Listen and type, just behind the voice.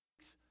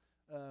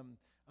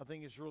I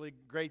think it's really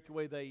great the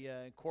way they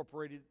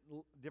incorporated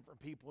different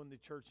people in the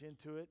church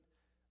into it,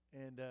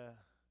 and the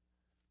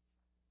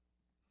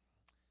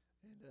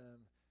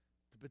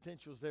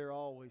potential is there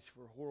always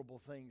for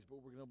horrible things, but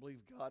we're going to believe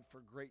God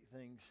for great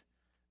things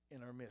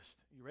in our midst.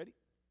 You ready?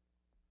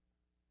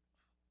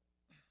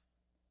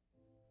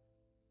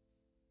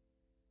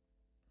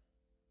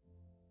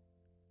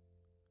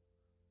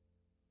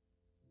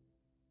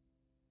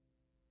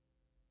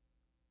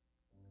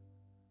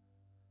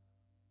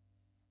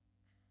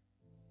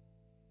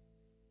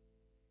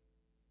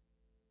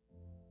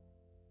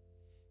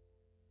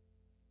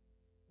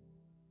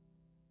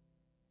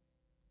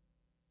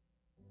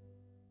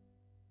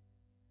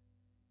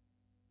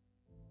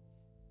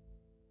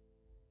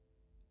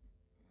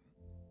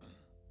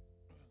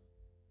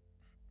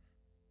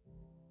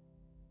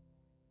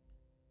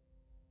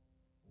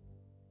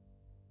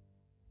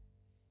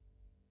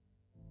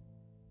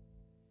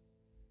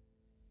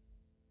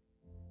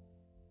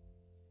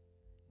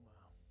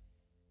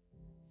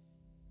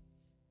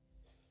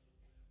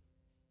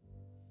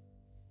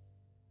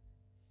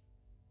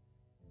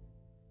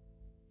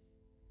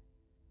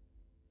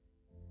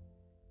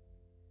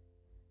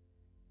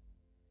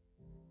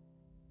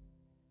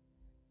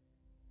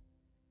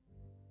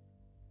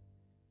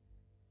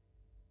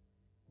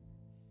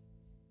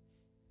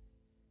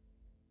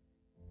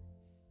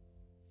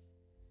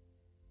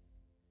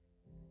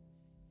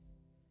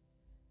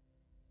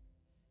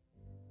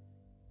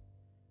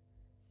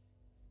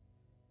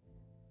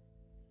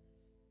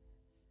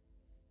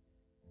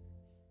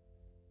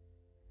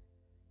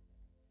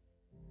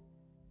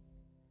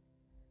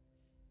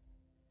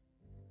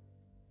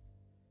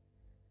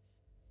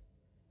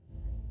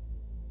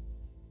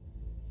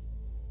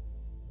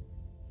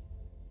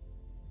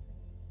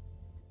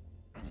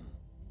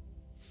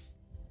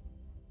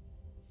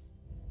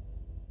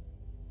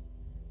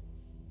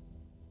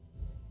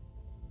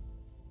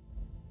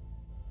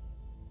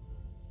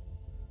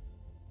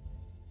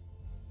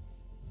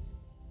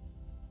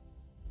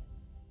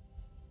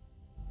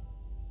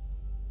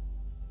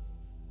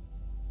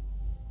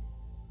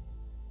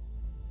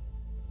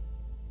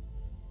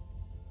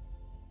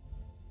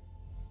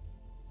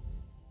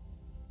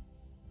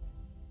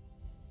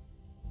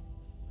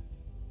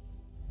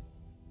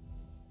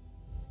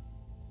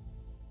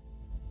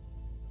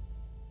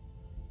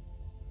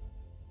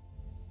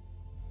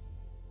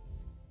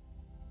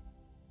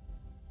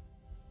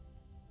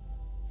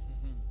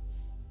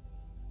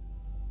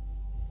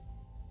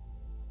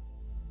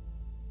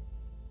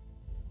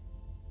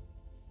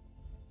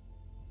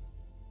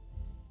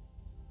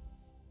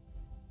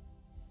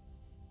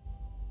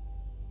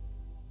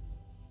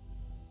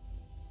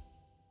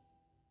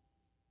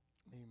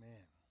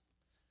 Amen.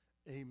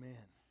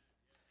 Amen.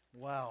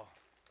 Wow.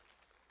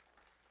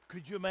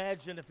 Could you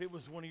imagine if it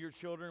was one of your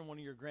children, one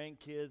of your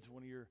grandkids,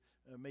 one of your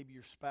maybe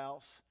your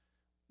spouse?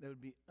 That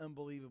would be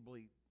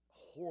unbelievably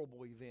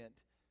horrible event.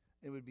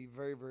 It would be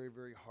very, very,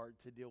 very hard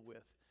to deal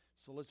with.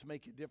 So let's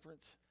make a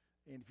difference.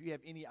 And if you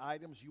have any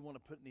items you want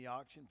to put in the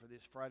auction for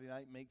this Friday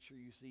night, make sure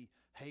you see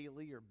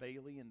Haley or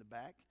Bailey in the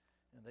back,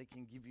 and they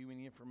can give you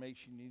any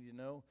information you need to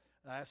know.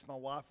 I asked my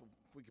wife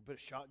if we could put a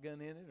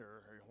shotgun in it,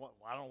 or what.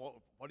 I don't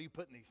know. What do you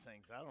put in these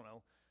things? I don't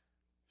know.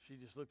 She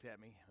just looked at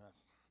me.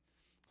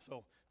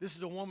 So this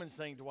is a woman's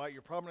thing, Dwight.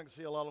 You're probably not going to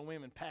see a lot of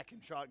women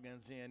packing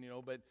shotguns in,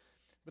 but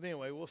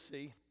anyway, we'll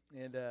see.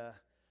 And this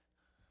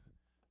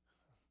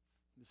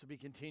will be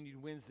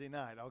continued Wednesday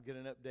night. I'll get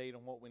an update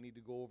on what we need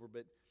to go over.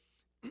 But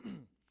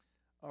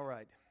all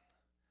right,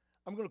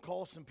 I'm going to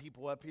call some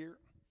people up here,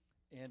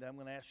 and I'm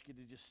going to ask you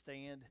to just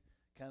stand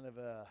kind of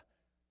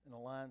in a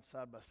line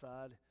side by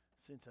side.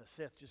 Since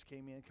Seth just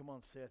came in, come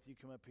on, Seth, you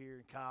come up here,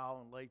 and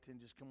Kyle and Layton,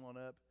 just come on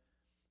up.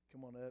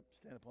 Come on up,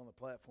 stand up on the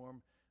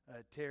platform.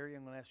 Terry,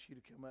 I'm going to ask you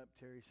to come up,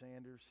 Terry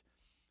Sanders.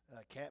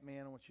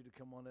 Catman, I want you to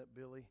come on up,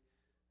 Billy,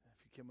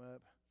 if you come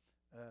up.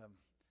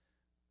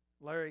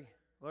 Larry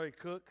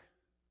Cook,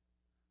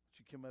 would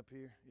you come up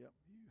here? Yep,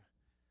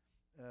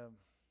 you.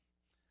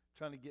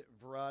 Trying to get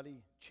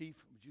variety. Chief,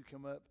 would you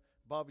come up?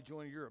 Bobby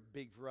Joyner, you're a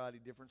big variety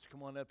difference.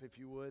 Come on up if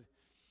you would.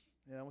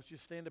 And I want you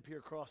to stand up here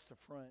across the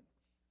front.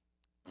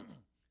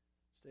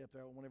 Stay up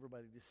there. I want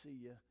everybody to see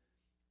you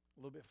a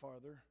little bit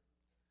farther.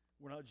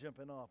 We're not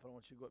jumping off. I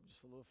want you to go up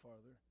just a little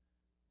farther.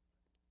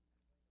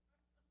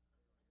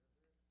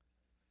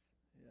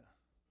 Yeah.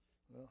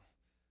 Well,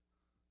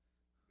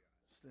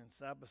 stand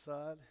side by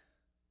side.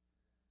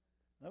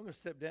 I'm going to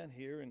step down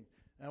here, and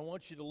I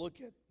want you to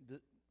look at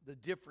the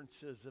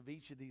differences of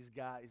each of these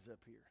guys up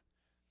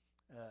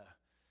here.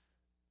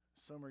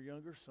 Some are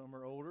younger, some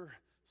are older,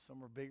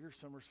 some are bigger,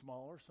 some are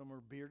smaller, some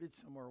are bearded,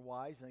 some are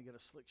wise, and they got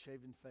a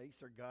slick-shaven face.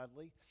 They're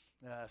godly.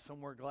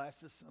 Some wear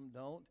glasses, some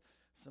don't.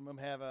 Some of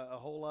them have a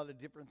whole lot of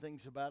different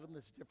things about them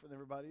that's different than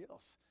everybody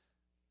else.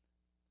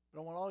 But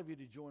I want all of you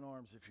to join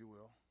arms, if you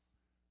will.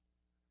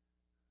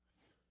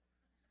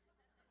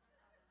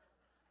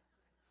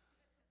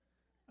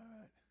 All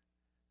right.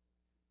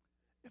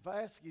 If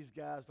I ask these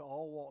guys to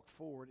all walk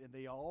forward and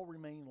they all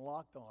remain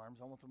locked arms,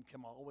 I want them to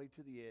come all the way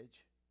to the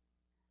edge.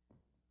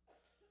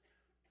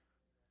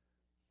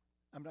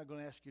 I'm not going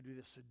to ask you to do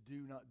this, so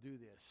do not do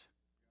this.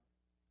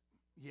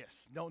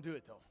 Yes, don't do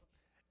it though.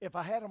 If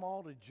I had them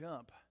all to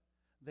jump,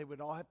 they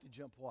would all have to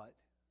jump what?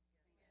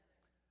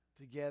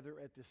 Together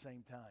at the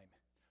same time.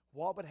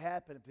 What would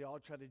happen if they all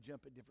tried to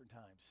jump at different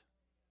times?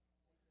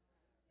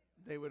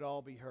 They would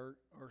all be hurt,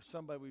 or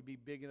somebody would be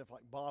big enough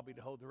like Bobby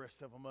to hold the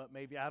rest of them up.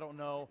 Maybe, I don't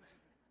know.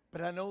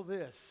 But I know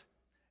this.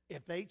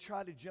 If they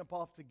try to jump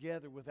off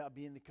together without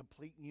being in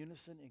complete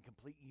unison and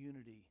complete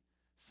unity,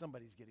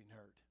 somebody's getting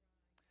hurt.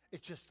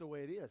 It's just the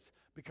way it is.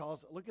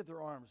 Because look at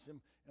their arms.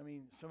 I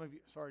mean, some of you,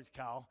 sorry,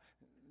 Kyle,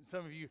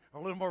 some of you are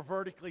a little more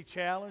vertically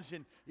challenged,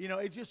 and,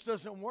 it just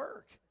doesn't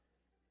work.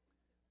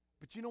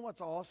 But you know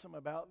what's awesome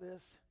about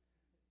this?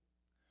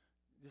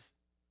 Just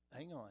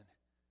hang on.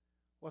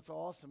 What's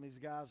awesome is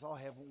guys all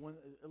have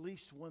at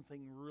least one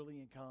thing really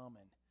in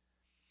common.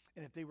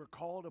 And if they were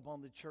called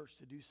upon the church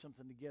to do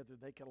something together,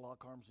 they could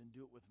lock arms and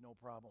do it with no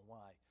problem.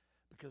 Why?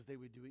 Because they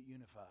would do it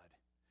unified.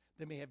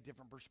 They may have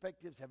different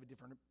perspectives, have a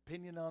different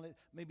opinion on it,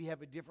 maybe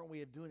have a different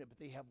way of doing it, but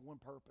they have one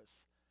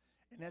purpose.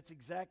 And that's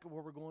exactly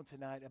where we're going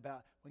tonight,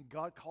 about when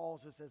God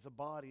calls us as a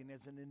body and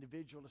as an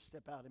individual to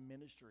step out in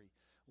ministry.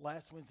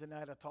 Last Wednesday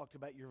night I talked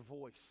about your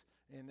voice,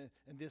 and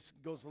this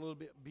goes a little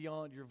bit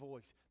beyond your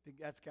voice. I think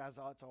that's, guys,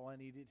 that's all I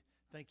needed.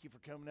 Thank you for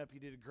coming up. You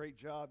did a great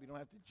job. You don't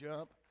have to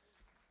jump.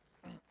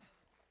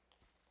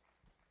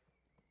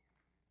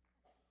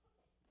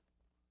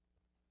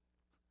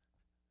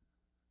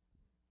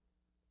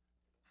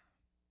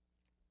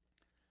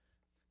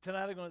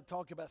 Tonight I'm going to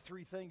talk about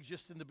three things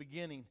just in the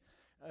beginning.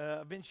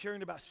 I've been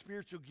sharing about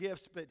spiritual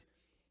gifts, but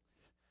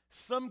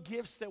some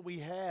gifts that we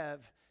have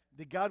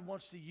that God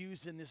wants to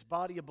use in this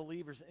body of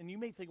believers. And you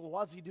may think, well,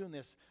 why is he doing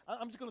this?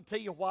 I'm just going to tell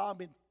you why I've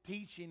been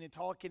teaching and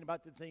talking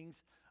about the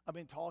things I've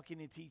been talking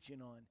and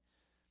teaching on.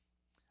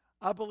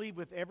 I believe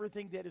with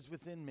everything that is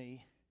within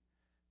me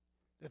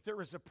that there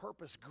is a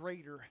purpose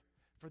greater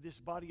for this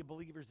body of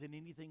believers than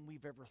anything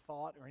we've ever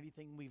thought or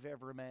anything we've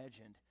ever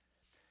imagined.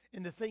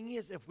 And the thing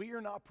is, if we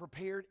are not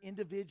prepared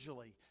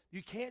individually,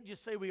 you can't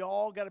just say we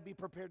all got to be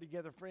prepared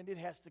together, friend. It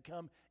has to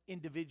come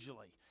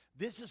individually.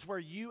 This is where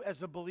you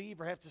as a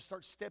believer have to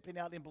start stepping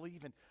out and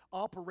believing,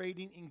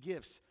 operating in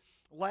gifts.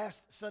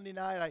 Last Sunday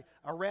night,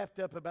 I wrapped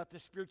up about the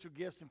spiritual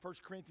gifts in 1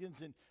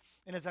 Corinthians,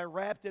 and as I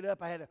wrapped it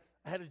up, I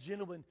had a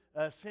gentleman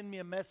send me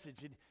a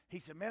message, and he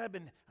said, man,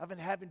 I've been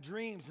having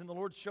dreams, and the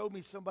Lord showed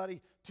me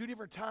somebody 2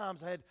 different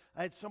times. I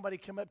had somebody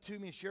come up to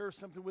me and share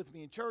something with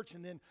me in church,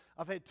 and then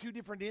I've had 2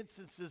 different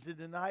instances in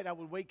the night. I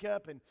would wake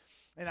up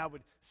and I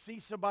would see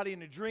somebody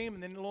in a dream,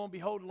 and then lo and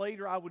behold,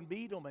 later I would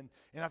meet them, and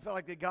I felt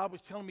like that God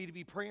was telling me to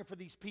be praying for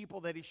these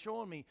people that he's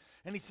showing me.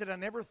 And he said, I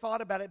never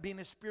thought about it being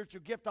a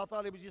spiritual gift. I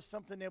thought it was just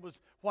something that was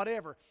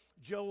whatever.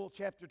 Joel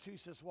chapter 2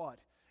 says what?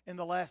 In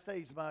the last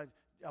days,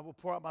 I will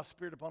pour out my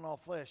spirit upon all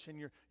flesh, and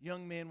your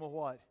young men will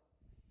what?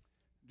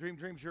 Dream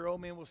dreams. Your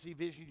old men will see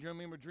visions. Your young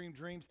men will dream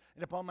dreams.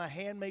 And upon my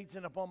handmaids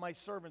and upon my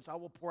servants, I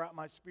will pour out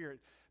my spirit.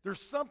 There's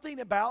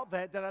something about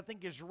that I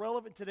think is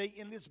relevant today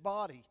in this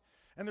body.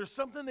 And there's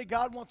something that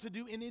God wants to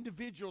do in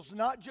individuals,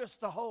 not just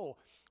the whole.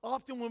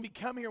 Often when we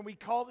come here and we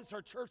call this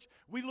our church,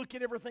 we look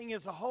at everything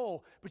as a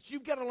whole. But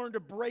you've got to learn to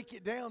break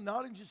it down,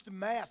 not in just a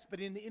mass, but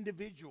in the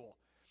individual.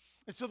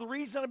 And so the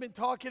reason I've been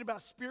talking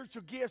about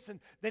spiritual gifts, and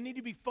they need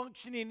to be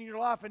functioning in your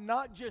life, and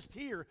not just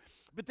here,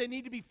 but they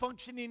need to be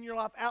functioning in your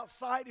life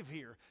outside of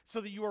here,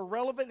 so that you are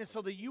relevant and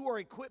so that you are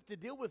equipped to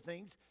deal with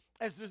things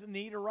as the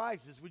need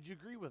arises. Would you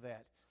agree with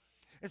that?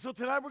 And so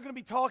tonight we're going to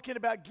be talking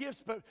about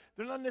gifts, but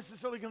they're not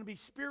necessarily going to be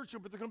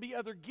spiritual, but they're going to be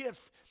other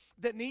gifts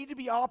that need to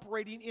be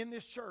operating in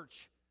this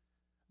church.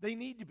 They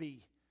need to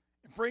be.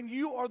 And friend,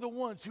 you are the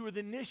ones who are the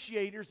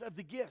initiators of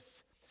the gifts.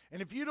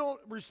 And if you don't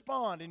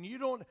respond and you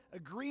don't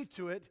agree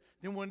to it,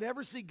 then we'll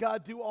never see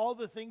God do all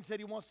the things that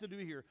he wants to do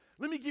here.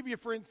 Let me give you,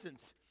 for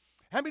instance,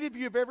 how many of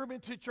you have ever been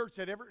to a church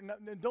that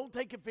don't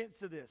take offense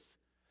to this.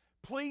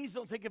 Please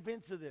don't take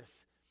offense to this.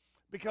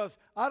 Because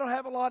I don't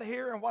have a lot of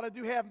hair, and what I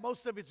do have,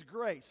 most of it's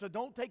gray. So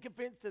don't take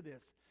offense to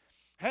this.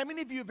 How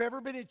many of you have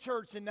ever been in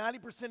church and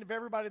 90% of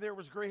everybody there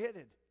was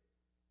gray-headed?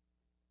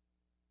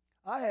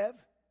 I have.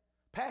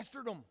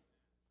 Pastored them.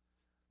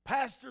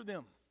 Pastored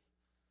them.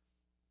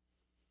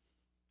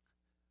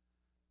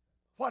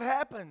 What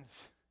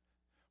happens?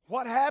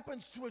 What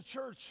happens to a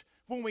church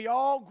when we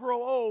all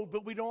grow old,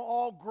 but we don't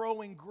all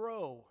grow and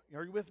grow?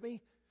 Are you with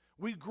me?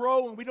 We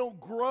grow and we don't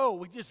grow.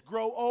 We just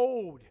grow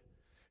old.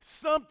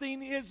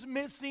 Something is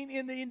missing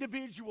in the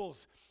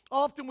individuals.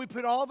 Often we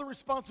put all the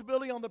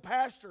responsibility on the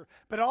pastor,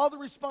 but all the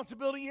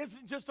responsibility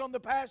isn't just on the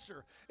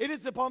pastor. It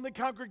is upon the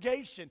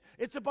congregation.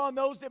 It's upon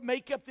those that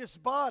make up this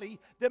body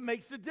that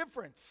makes the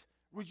difference.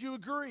 Would you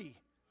agree?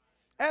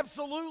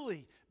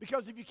 Absolutely.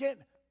 Because if you can't,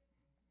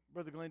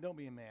 Brother Glenn, don't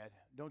be mad.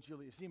 Don't you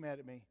leave. Is he mad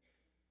at me?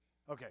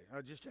 Okay,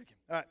 I'm just checking.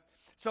 All right.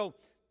 So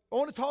I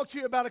want to talk to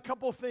you about a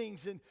couple of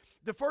things. And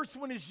the first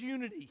one is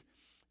unity.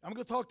 I'm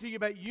going to talk to you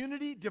about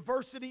unity,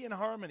 diversity, and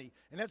harmony.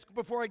 And that's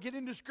before I get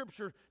into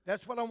Scripture,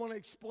 that's what I want to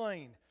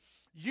explain.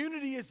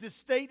 Unity is the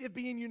state of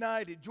being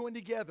united, joined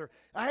together.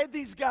 I had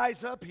these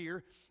guys up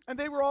here, and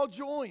they were all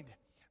joined.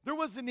 There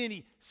wasn't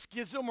any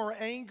schism or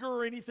anger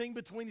or anything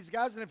between these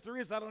guys, and if there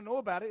is, I don't know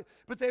about it,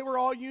 but they were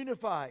all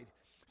unified.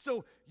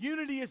 So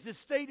unity is the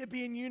state of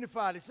being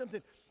unified. It's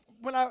something,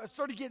 when I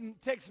started getting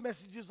text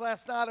messages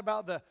last night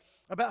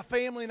about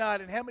family night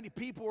and how many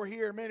people were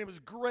here, man, it was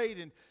great,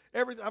 and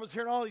I was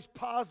hearing all these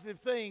positive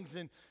things,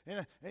 and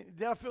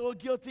did I feel a little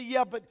guilty?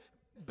 Yeah,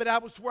 but I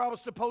was where I was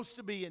supposed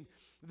to be, and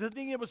the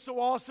thing that was so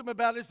awesome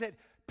about it is that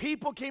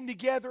people came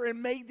together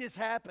and made this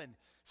happen.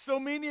 So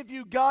many of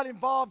you got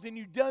involved and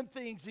you've done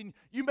things and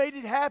you made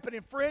it happen.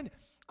 And friend,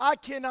 I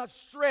cannot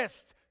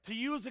stress to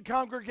you as a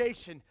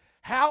congregation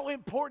how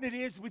important it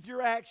is with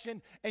your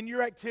action and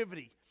your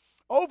activity.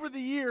 Over the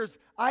years,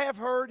 I have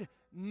heard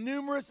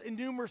numerous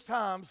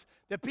times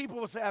that people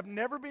will say, I've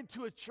never been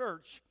to a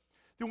church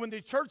that when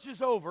the church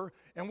is over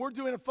and we're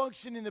doing a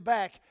function in the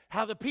back,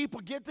 how the people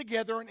get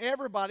together and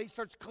everybody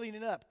starts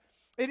cleaning up.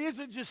 It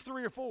isn't just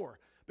 3 or 4.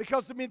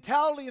 Because the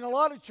mentality in a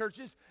lot of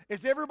churches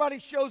is everybody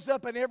shows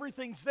up and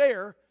everything's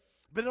there,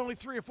 but only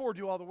 3 or 4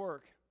 do all the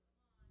work.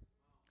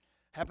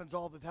 Happens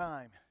all the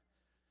time.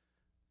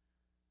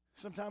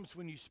 Sometimes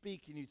when you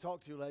speak and you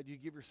talk too loud, you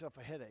give yourself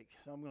a headache.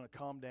 So I'm going to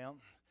calm down.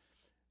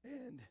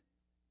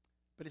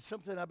 But it's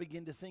something I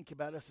begin to think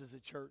about us as a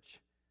church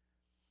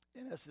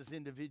and us as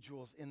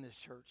individuals in this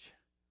church.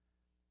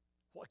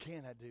 What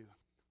can I do?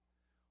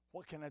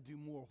 What can I do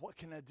more? What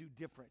can I do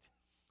different?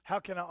 How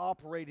can I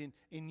operate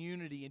in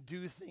unity and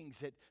do things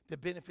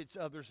that benefits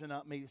others and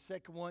not me? The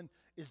second one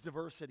is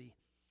diversity.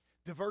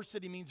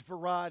 Diversity means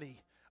variety,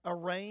 a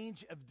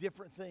range of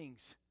different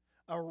things.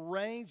 A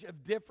range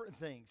of different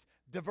things.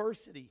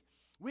 Diversity.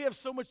 We have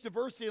so much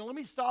diversity, and let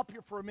me stop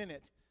here for a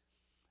minute.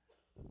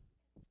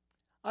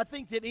 I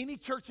think that any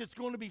church that's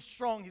going to be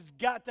strong has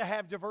got to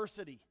have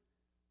diversity.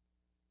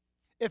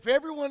 If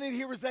everyone in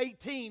here was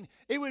 18,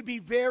 it would be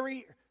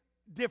very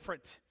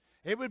different.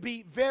 It would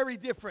be very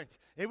different.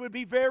 It would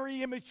be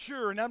very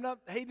immature. And I'm not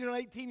hating on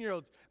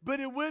 18-year-olds, but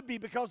it would be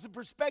because the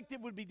perspective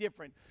would be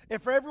different.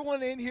 If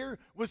everyone in here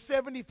was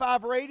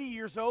 75 or 80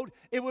 years old,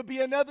 it would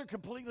be another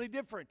completely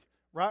different.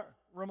 Right,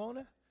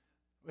 Ramona?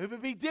 It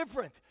would be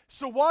different.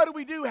 So what do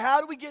we do? How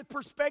do we get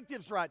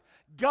perspectives right?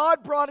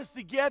 God brought us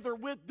together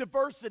with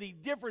diversity,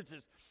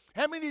 differences.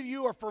 How many of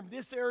you are from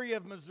this area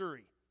of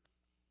Missouri?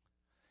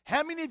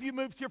 How many of you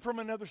moved here from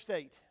another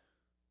state?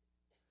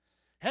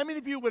 How many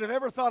of you would have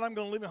ever thought I'm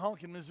going to live in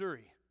Honkin,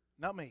 Missouri?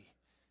 Not me.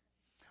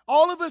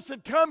 All of us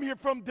have come here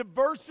from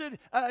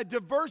a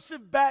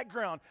diversive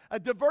background, a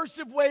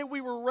diversive way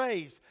we were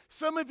raised.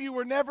 Some of you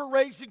were never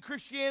raised in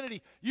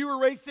Christianity. You were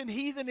raised in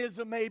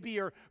heathenism maybe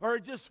or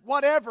just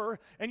whatever,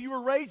 and you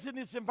were raised in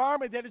this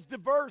environment that is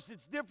diverse.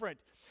 It's different.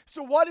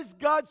 So what is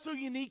God so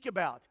unique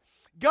about?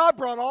 God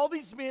brought all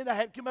these men that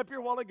had come up here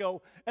a while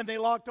ago, and they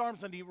locked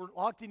arms and they were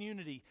locked in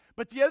unity.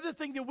 But the other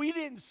thing that we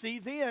didn't see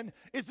then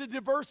is the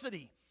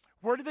diversity.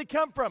 Where did they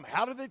come from?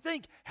 How do they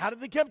think? How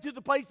did they come to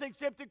the place they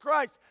accepted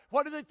Christ?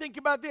 What do they think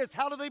about this?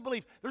 How do they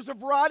believe? There's a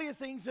variety of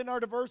things in our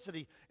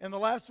diversity. And the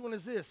last one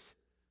is this: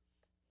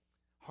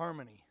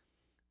 harmony.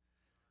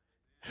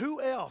 Who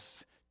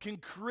else can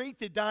create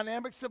the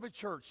dynamics of a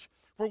church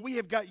where we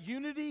have got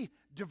unity,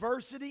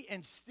 diversity,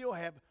 and still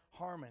have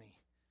harmony?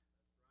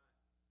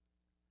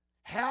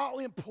 How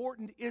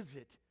important is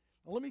it?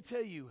 Well, let me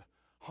tell you,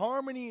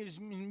 harmony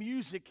in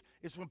music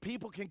is when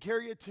people can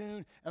carry a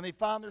tune and they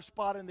find their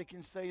spot and they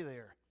can stay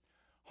there.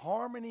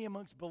 Harmony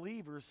amongst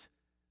believers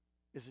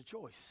is a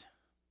choice.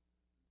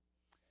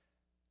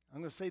 I'm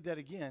going to say that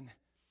again.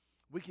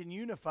 We can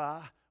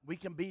unify, we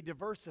can be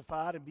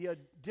diversified and be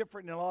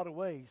different in a lot of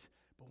ways.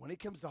 But when it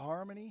comes to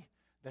harmony,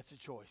 that's a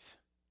choice.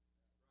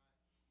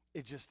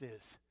 It just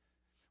is.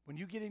 When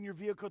you get in your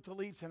vehicle to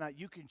leave tonight,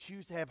 you can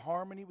choose to have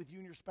harmony with you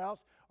and your spouse,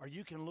 or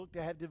you can look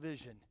to have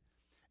division.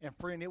 And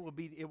friend, it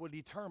will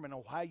determine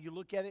on how you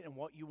look at it and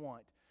what you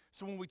want.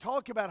 So when we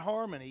talk about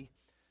harmony,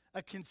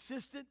 a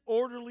consistent,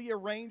 orderly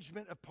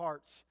arrangement of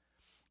parts,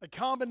 a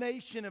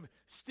combination of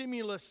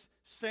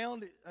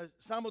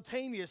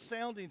simultaneous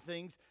sounding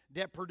things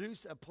that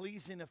produce a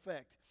pleasing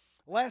effect.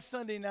 Last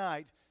Sunday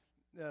night,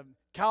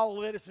 Kyle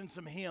led us in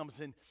some hymns,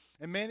 and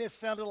man, it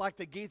sounded like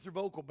the Gaither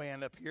Vocal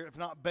Band up here, if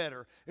not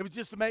better. It was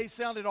just amazing. It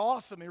sounded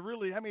awesome. It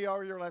really, how many of y'all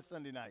were here last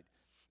Sunday night?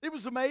 It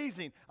was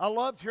amazing. I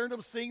loved hearing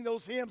them sing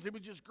those hymns. It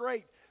was just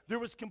great. There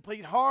was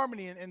complete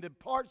harmony, and the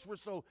parts were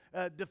so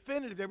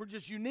definitive. They were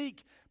just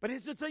unique. But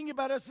here's the thing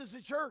about us as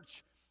a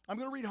church. I'm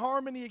going to read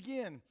harmony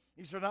again.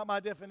 These are not my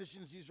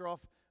definitions. These are off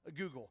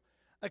Google.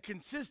 A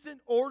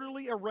consistent,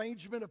 orderly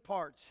arrangement of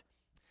parts.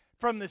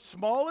 From the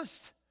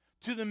smallest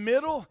to the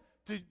middle,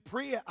 to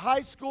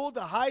high school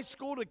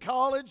to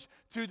college,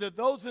 to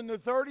those in their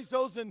 30s,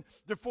 those in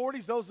their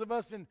 40s, those of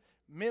us in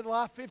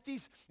midlife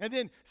 50s, and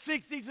then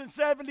 60s and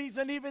 70s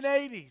and even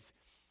 80s.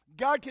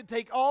 God can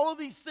take all of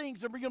these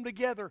things and bring them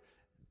together.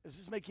 Does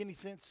this make any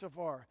sense so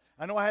far?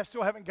 I know I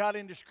still haven't got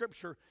into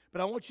Scripture, but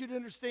I want you to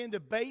understand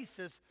the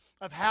basis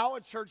of how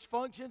a church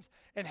functions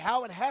and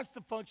how it has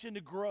to function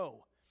to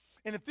grow.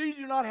 And if you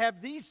do not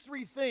have these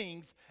three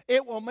things,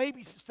 it will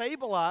maybe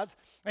stabilize,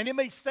 and it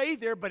may stay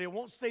there, but it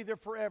won't stay there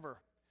forever.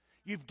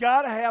 You've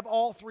got to have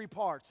all three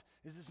parts.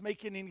 Is this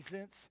making any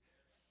sense?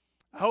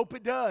 I hope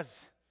it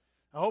does.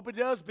 I hope it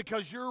does,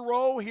 because your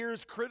role here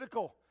is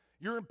critical.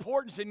 Your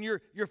importance and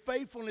your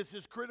faithfulness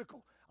is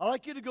critical. I'd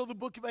like you to go to the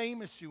book of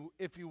Amos,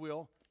 if you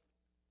will.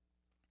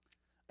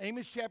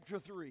 Amos chapter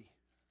 3.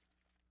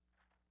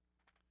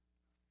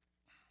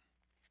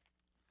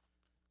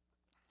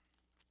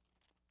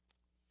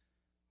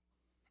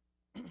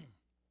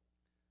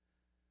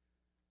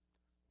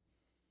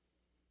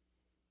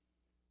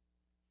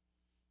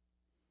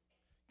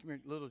 Come here,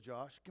 little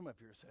Josh. Come up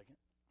here a second.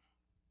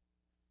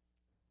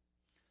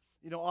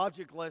 You know,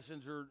 object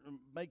lessons or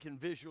making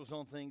visuals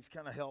on things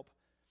kind of help.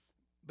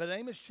 But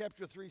Amos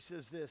chapter 3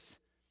 says this.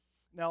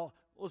 Now,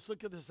 let's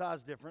look at the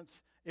size difference.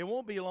 It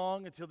won't be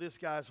long until this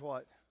guy's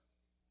what?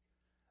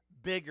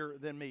 Bigger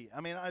than me.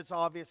 I mean, it's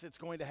obvious it's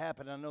going to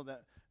happen. I know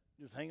that.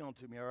 Just hang on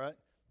to me, all right?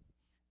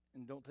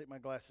 And don't take my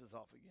glasses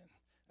off again.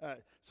 All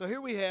right. So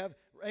here we have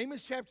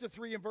Amos chapter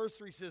 3 and verse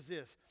 3 says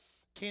this.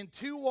 Can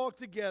two walk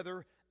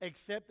together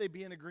except they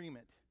be in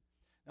agreement?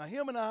 Now,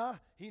 him and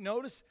he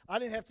noticed I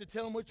didn't have to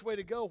tell him which way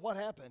to go. What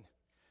happened?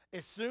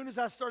 As soon as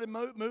I started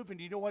moving,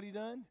 do you know what he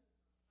done?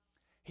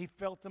 He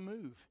felt the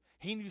move.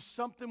 He knew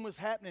something was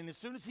happening. As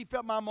soon as he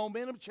felt my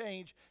momentum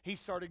change, he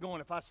started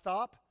going. If I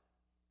stop,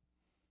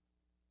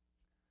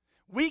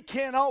 we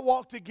cannot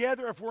walk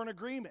together if we're in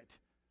agreement.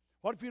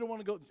 What if you don't want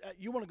to go?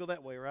 You want to go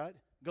that way, right?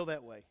 Go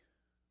that way.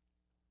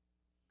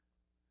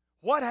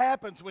 What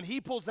happens when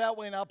he pulls that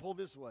way and I pull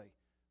this way?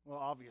 Well,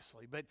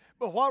 obviously. But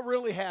what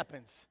really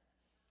happens?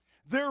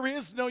 There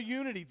is no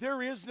unity.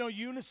 There is no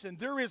unison.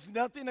 There is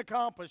nothing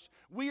accomplished.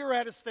 We are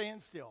at a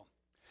standstill.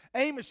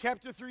 Amos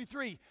chapter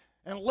 3:3.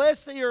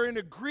 Unless they are in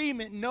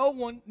agreement,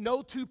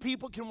 no two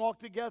people can walk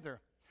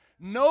together.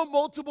 No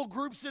multiple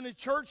groups in a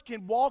church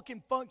can walk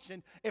and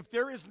function if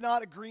there is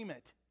not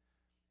agreement.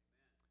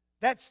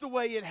 That's the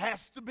way it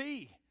has to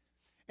be.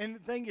 And the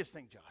thing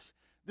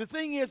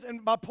is,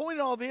 and my point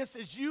in all this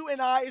is you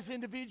and I as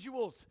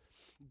individuals,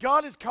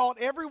 God has called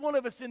every one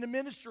of us into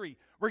ministry.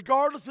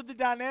 Regardless of the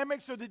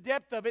dynamics or the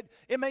depth of it,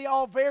 it may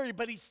all vary,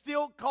 but He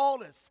still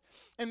called us.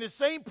 And the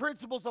same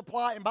principles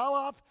apply in my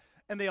life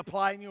and they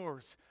apply in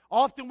yours.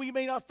 Often we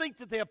may not think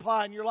that they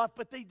apply in your life,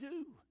 but they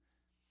do.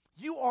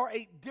 You are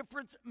a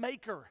difference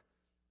maker.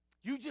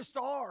 You just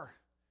are.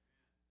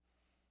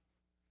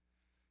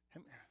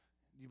 Do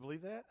you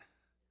believe that?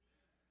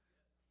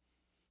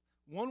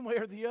 One way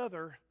or the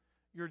other,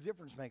 you're a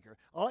difference maker.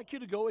 I'd like you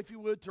to go, if you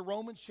would, to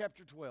Romans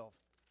chapter 12.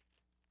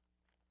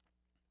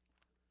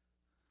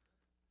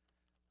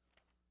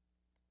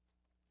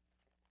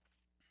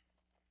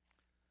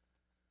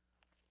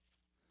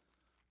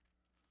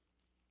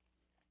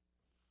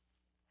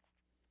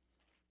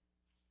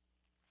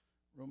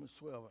 Romans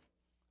 12,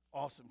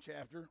 awesome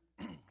chapter,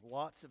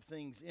 lots of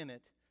things in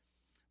it,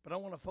 but I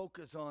want to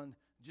focus on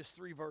just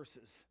 3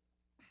 verses.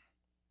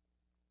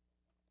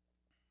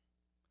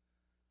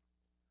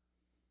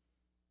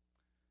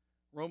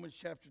 Romans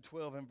chapter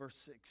 12 and verse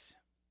 6.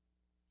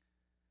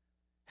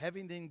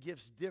 Having then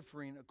gifts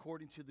differing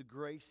according to the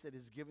grace that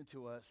is given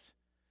to us,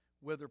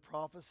 whether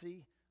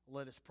prophecy,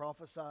 let us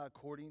prophesy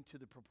according to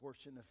the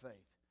proportion of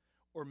faith,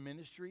 or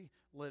ministry,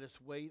 let us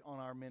wait on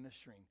our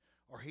ministering.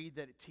 Or he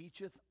that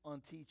teacheth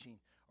on teaching,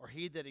 or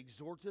he that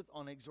exhorteth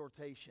on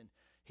exhortation.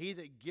 He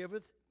that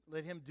giveth,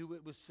 let him do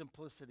it with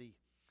simplicity.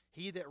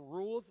 He that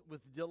ruleth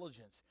with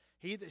diligence.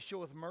 He that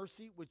showeth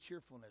mercy with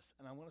cheerfulness.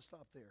 And I want to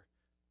stop there.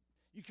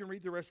 You can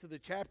read the rest of the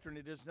chapter, and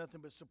it does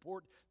nothing but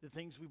support the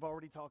things we've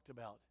already talked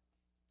about.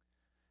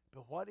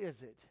 But what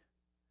is it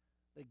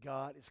that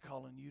God is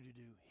calling you to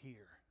do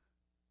here?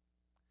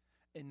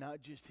 And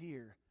not just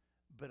here,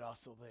 but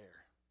also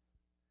there.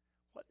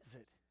 What is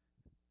it?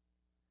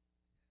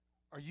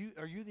 Are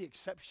you the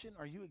exception?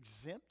 Are you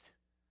exempt?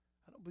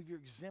 I don't believe you're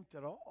exempt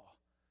at all.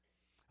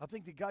 I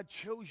think that God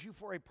chose you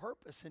for a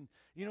purpose. And,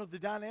 you know, the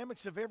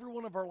dynamics of every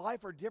one of our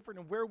life are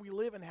different, and where we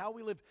live and how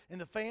we live, and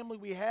the family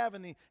we have,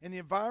 and the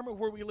environment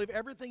where we live.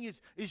 Everything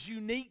is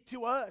unique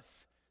to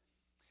us.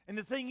 And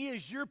the thing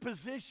is, your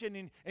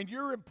position and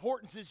your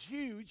importance is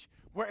huge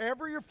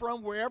wherever you're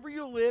from, wherever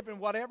you live, and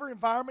whatever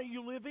environment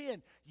you live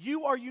in.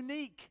 You are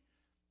unique.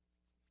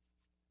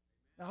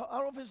 Now, I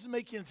don't know if this is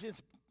making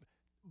sense,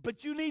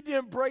 but you need to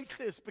embrace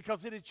this,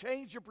 because it'll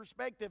change your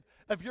perspective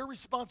of your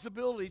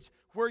responsibilities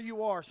where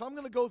you are. So I'm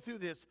going to go through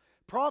this.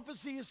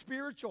 Prophecy is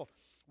spiritual.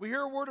 We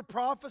hear a word of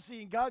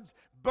prophecy, and God's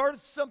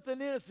birthed something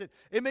in us.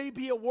 It may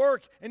be at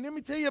work. And let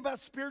me tell you about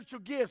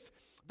spiritual gifts.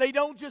 They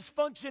don't just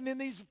function in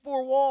these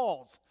 4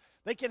 walls.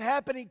 They can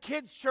happen in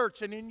kids'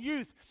 church and in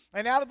youth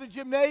and out of the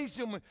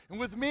gymnasium and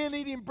with men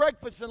eating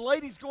breakfast and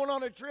ladies going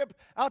on a trip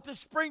out to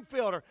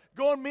Springfield,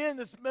 or men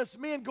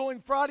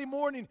going Friday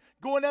morning,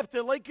 going up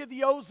to Lake of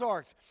the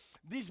Ozarks.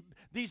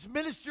 These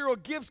ministerial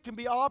gifts can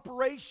be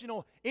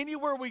operational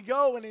anywhere we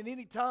go and at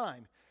any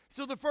time.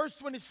 So the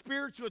first one is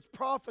spiritual, it's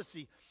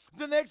prophecy.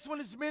 The next one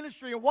is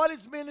ministry. And what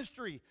is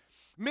ministry?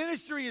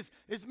 Ministry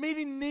is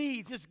meeting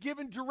needs, it's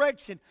giving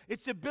direction,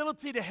 it's the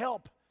ability to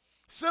help.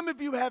 Some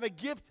of you have a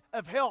gift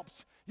of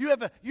helps. You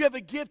have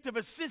a gift of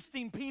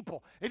assisting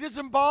people. It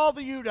doesn't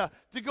bother you to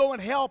go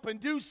and help and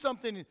do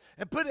something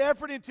and put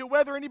effort into it.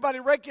 Whether anybody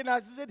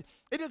recognizes it,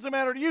 it doesn't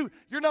matter to you.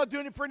 You're not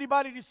doing it for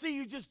anybody to see.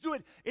 You just do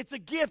it. It's a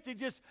gift.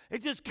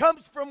 It just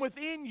comes from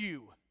within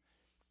you.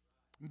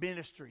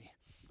 Ministry.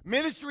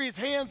 Ministry is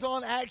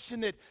hands-on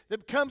action that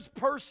becomes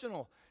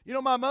personal. You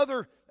know, my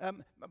mother,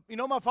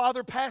 my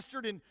father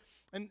pastored and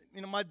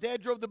my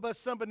dad drove the bus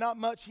some, but not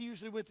much. He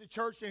usually went to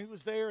church and he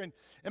was there. And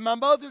my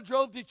mother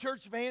drove the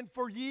church van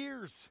for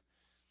years.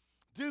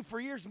 Dude, for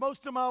years,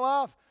 most of my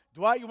life.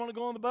 Dwight, you want to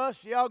go on the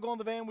bus? Yeah, I'll go on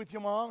the van with you,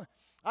 Mom.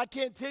 I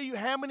can't tell you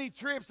how many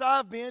trips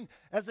I've been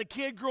as a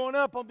kid growing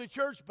up on the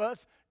church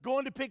bus,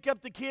 going to pick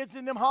up the kids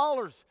in them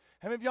hollers.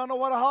 How many of y'all know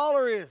what a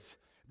holler is?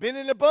 Been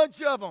in a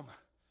bunch of them.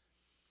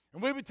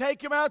 And we would take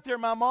them out there.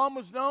 My mom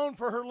was known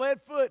for her lead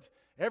foot.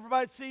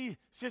 Everybody'd see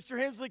Sister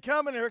Hensley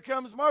coming. Here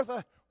comes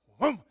Martha.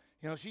 Boom.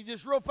 She's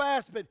just real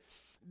fast, but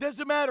it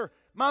doesn't matter.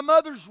 My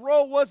mother's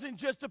role wasn't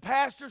just a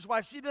pastor's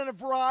wife. She did a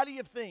variety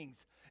of things.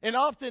 And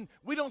often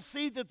we don't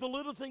see that the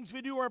little things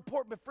we do are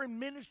important, but friend,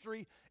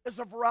 ministry is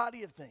a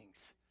variety of things.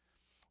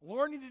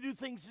 Learning to do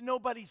things that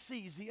nobody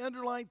sees, the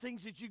underlying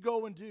things that you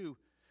go and do.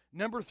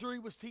 Number 3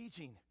 was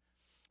teaching.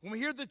 When we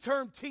hear the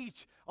term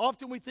teach,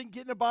 often we think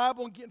get in the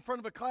Bible and get in front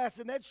of a class,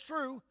 and that's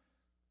true.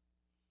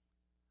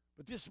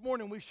 But this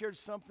morning we shared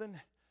something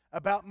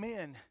about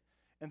men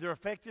and their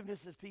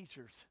effectiveness as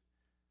teachers.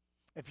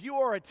 If you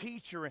are a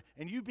teacher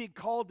and you've been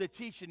called to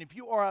teach, and if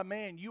you are a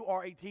man, you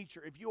are a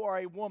teacher. If you are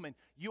a woman,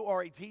 you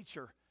are a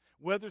teacher.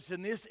 Whether it's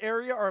in this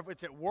area or if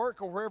it's at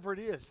work or wherever it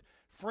is.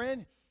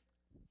 Friend,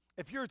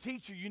 if you're a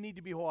teacher, you need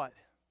to be what?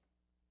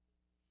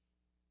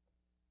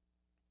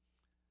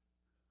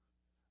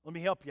 Let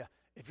me help you.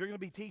 If you're going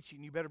to be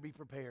teaching, you better be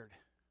prepared.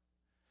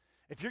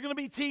 If you're going to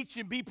be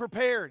teaching, be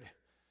prepared.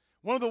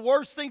 One of the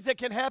worst things that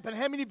can happen,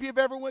 how many of you have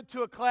ever went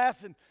to a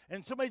class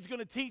and somebody's going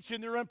to teach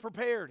and they're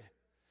unprepared?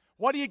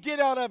 What do you get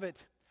out of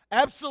it?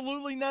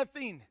 Absolutely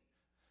nothing.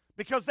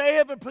 Because they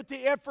haven't put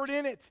the effort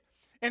in it.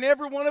 And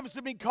every one of us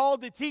have been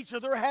called to teach, so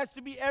there has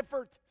to be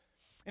effort.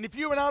 And if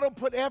you and I don't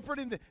put effort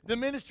in the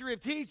ministry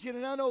of teaching,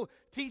 and I know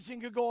teaching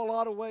could go a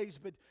lot of ways,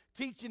 but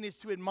teaching is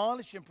to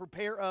admonish and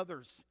prepare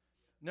others.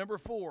 Number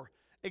 4,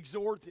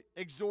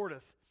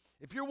 exhorteth.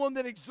 If you're one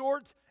that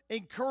exhorts,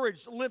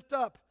 encourage, lift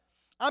up.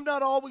 I'm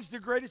not always the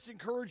greatest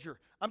encourager.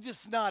 I'm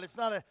just not. It's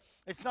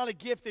not a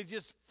gift that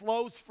just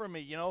flows from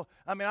me,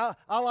 I mean,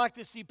 I like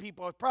to see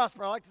people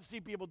prosper. I like to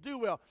see people do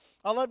well.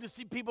 I love to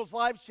see people's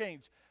lives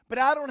change. But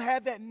I don't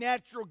have that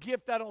natural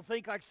gift, I don't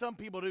think, like some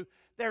people do.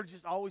 They're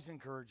just always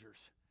encouragers.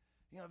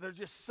 There's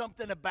just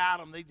something about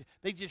them.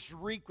 They just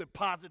reek with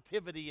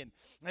positivity, and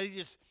they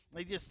just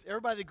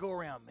everybody that go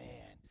around,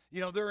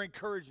 man, they're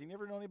encouraging. You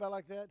ever know anybody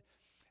like that?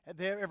 Have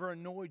they ever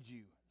annoyed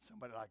you?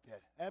 Somebody like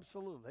that?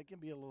 Absolutely. They can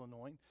be a little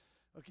annoying.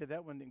 Okay,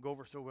 that one didn't go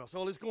over so well.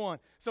 So let's go on.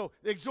 So,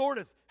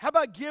 exhorteth. How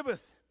about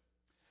giveth?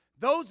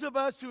 Those of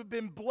us who have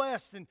been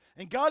blessed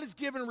and God has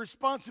given a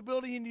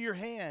responsibility into your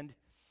hand.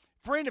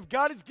 Friend, if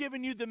God has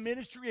given you the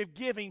ministry of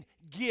giving,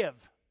 give.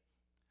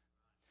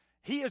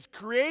 He has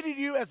created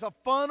you as a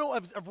funnel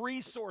of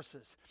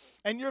resources.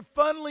 And your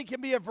funneling can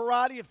be a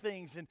variety of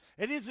things. And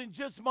it isn't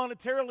just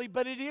monetarily,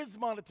 but it is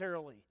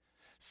monetarily.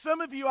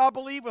 Some of you, I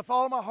believe with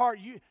all my heart,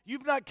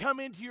 you've not come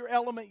into your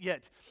element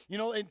yet.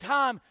 In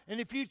time, in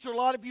the future, a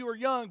lot of you are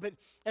young, but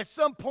at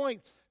some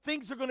point,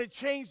 things are going to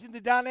change in the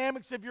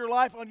dynamics of your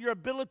life on your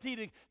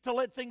ability to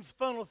let things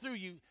funnel through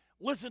you.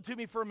 Listen to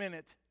me for a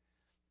minute.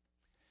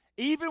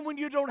 Even when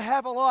you don't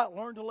have a lot,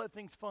 learn to let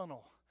things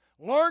funnel.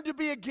 Learn to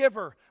be a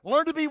giver.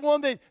 Learn to be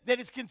one that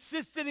is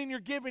consistent in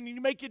your giving and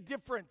you make a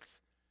difference.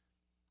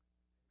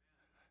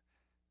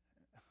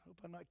 I hope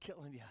I'm not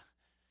killing you.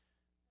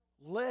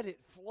 Let it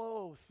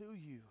flow through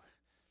you.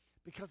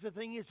 Because the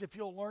thing is, if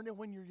you'll learn it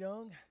when you're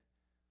young,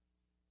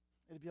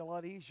 it'll be a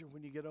lot easier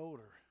when you get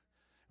older.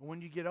 And when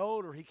you get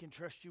older, He can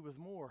trust you with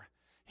more.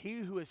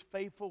 He who is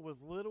faithful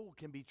with little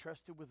can be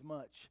trusted with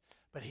much.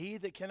 But he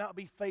that cannot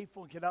be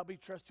faithful and cannot be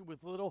trusted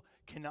with little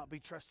cannot be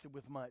trusted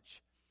with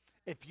much.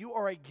 If you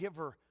are a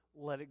giver,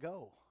 let it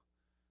go.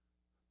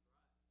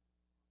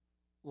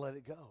 Let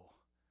it go.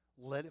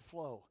 Let it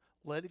flow.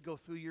 Let it go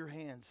through your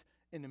hands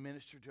and to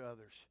minister to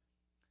others.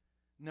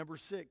 Number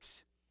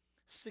 6.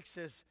 6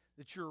 says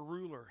that you're a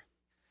ruler.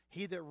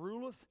 He that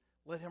ruleth,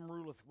 let him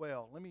ruleth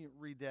well. Let me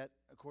read that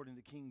according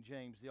to King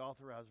James, the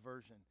authorized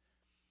version.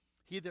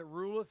 He that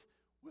ruleth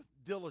with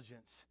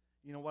diligence.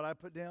 You know what I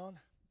put down?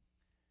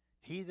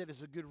 He that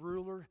is a good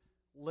ruler,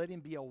 let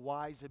him be a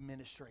wise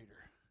administrator.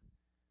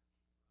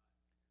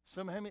 Is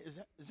anybody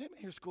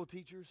here school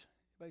teachers?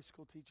 Anybody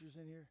school teachers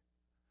in here?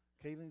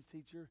 Kaylin's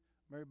teacher,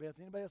 Mary Beth.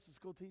 Anybody else a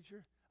school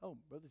teacher? Oh,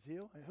 Brother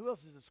Teal. Who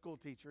else is a school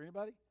teacher?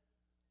 Anybody?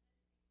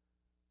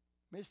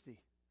 Misty.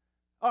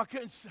 Oh,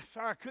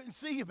 I couldn't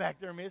see you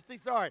back there, Misty.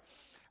 Sorry.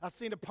 I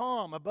seen a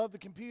palm above the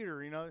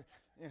computer,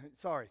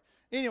 Sorry.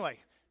 Anyway,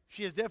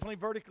 she is definitely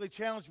vertically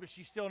challenged, but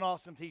she's still an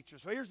awesome teacher.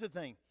 So here's the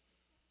thing.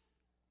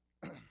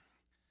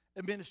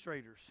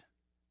 Administrators.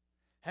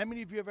 How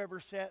many of you have ever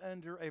sat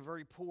under a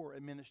very poor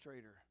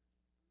administrator?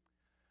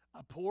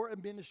 A poor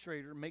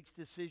administrator makes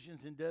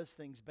decisions and does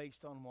things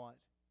based on what?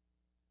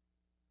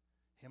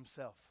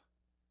 Himself.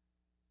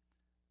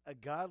 A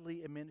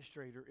godly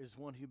administrator is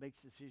one who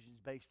makes decisions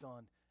based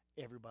on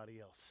everybody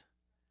else.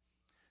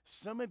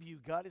 Some of you,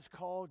 God has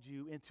called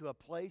you into a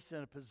place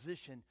and a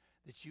position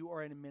that you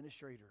are an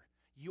administrator.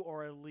 You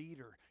are a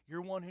leader.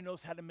 You're one who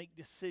knows how to make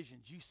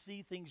decisions. You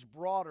see things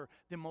broader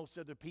than most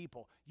other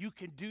people. You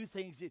can do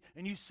things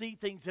and you see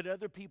things that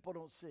other people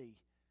don't see.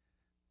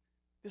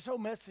 This whole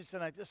message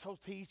tonight, this whole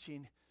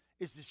teaching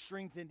is to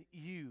strengthen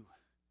you.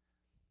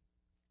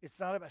 It's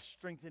not about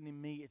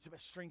strengthening me. It's about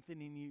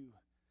strengthening you.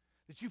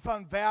 That you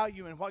find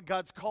value in what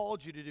God's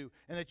called you to do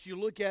and that you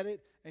look at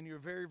it and you're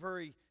very,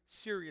 very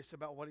serious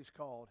about what He's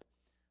called.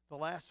 The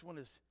last one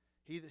is,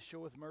 he that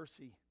showeth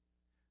mercy,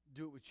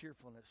 do it with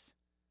cheerfulness.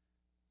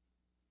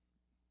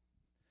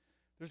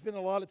 There's been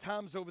a lot of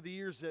times over the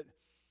years that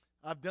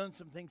I've done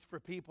some things for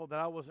people that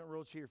I wasn't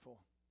real cheerful.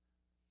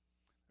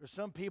 There's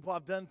some people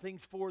I've done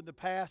things for in the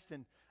past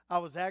and I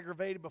was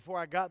aggravated before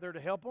I got there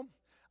to help them.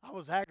 I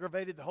was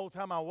aggravated the whole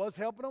time I was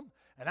helping them,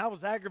 and I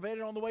was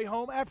aggravated on the way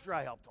home after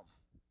I helped them.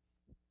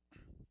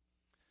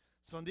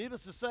 So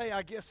needless to say,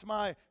 I guess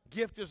my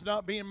gift is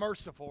not being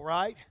merciful,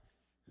 right?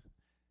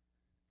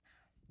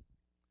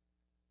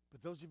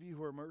 But those of you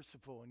who are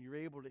merciful and you're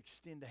able to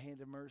extend a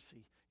hand of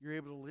mercy, you're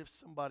able to lift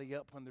somebody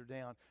up when they're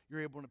down,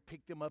 you're able to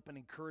pick them up and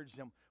encourage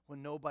them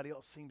when nobody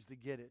else seems to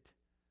get it.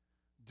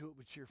 Do it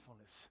with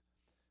cheerfulness,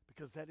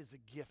 because that is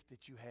a gift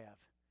that you have.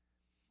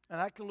 And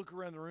I can look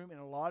around the room,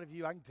 and a lot of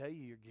you, I can tell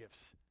you your gifts.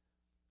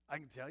 I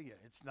can tell you,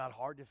 it's not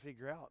hard to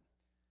figure out.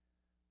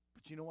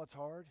 But you know what's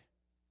hard?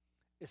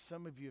 Is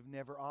some of you have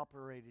never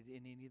operated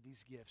in any of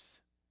these gifts.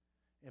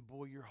 And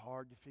boy, you're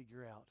hard to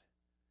figure out.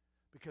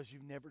 Because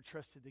you've never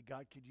trusted that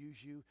God could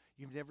use you.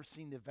 You've never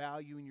seen the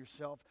value in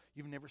yourself.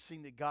 You've never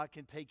seen that God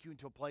can take you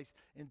into a place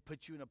and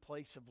put you in a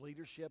place of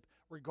leadership,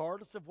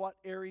 regardless of what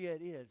area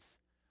it is.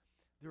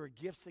 There are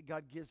gifts that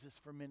God gives us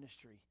for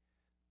ministry.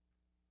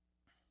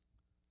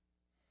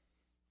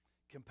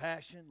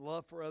 Compassion,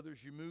 love for others,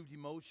 you're moved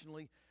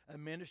emotionally.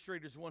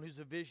 Administrator is one who's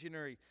a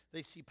visionary.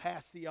 They see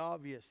past the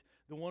obvious.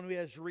 The one who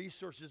has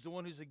resources, the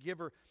one who's a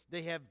giver.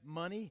 They have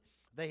money,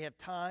 they have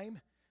time,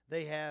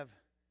 they have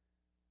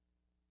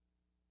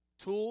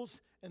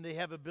tools, and they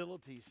have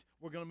abilities.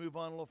 We're going to move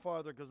on a little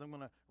farther because I'm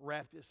going to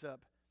wrap this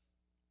up.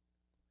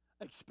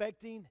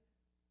 Expecting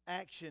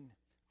action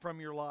from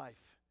your life.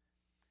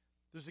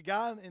 There's a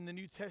guy in the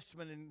New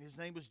Testament, and his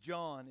name was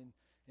John,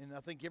 and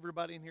I think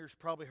everybody in here has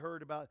probably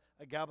heard about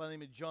a guy by the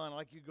name of John. I'd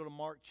like you to go to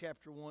Mark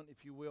chapter 1,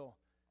 if you will.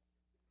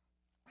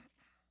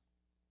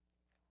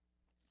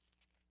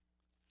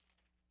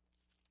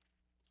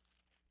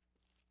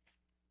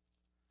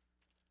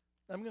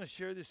 I'm going to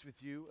share this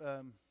with you.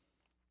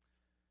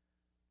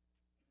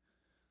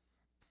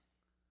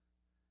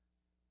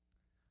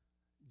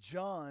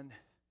 John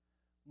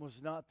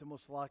was not the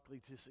most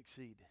likely to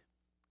succeed.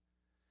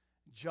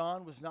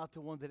 John was not the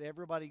one that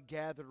everybody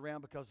gathered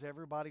around because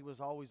everybody was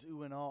always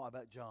ooh and ah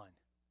about John.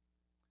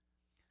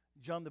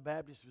 John the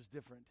Baptist was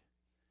different.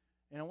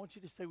 And I want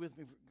you to stay with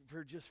me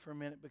for a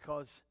minute,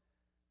 because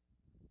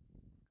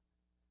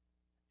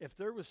if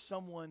there was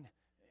someone,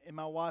 and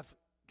my wife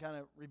kind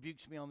of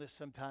rebukes me on this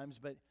sometimes,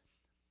 but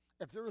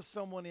if there was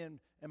someone in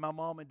my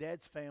mom and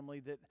dad's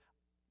family that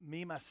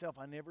myself,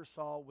 I never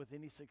saw with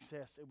any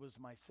success, it was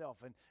myself.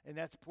 And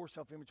that's poor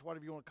self-image,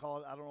 whatever you want to call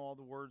it. I don't know all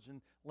the words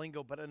and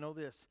lingo, but I know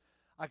this.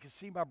 I can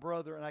see my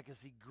brother, and I can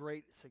see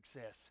great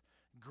success,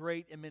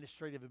 great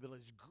administrative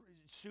abilities,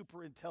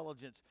 super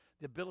intelligence,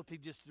 the ability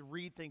just to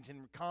read things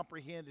and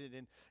comprehend it.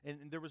 And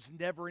there was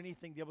never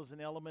anything that was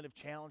an element of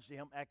challenge to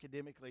him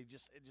academically. It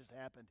just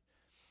happened.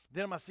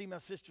 Then I see my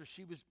sister.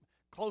 She was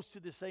close to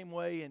the same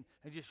way and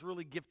just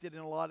really gifted in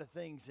a lot of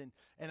things.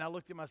 And I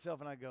looked at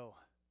myself and I go,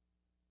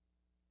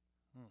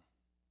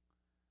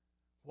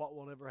 what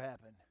will ever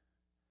happen?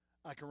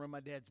 I can run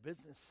my dad's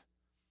business.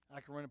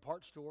 I can run a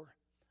parts store.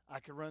 I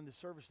could run the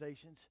service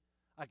stations.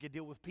 I could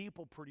deal with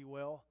people pretty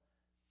well.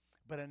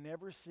 But I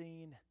never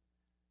seen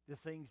the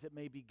things that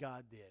maybe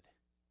God did.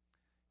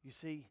 You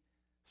see,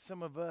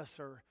 some of us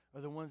are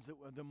the ones that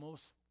were the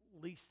most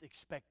least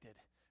expected.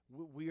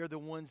 We are the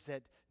ones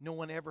that no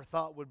one ever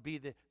thought would be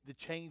the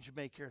change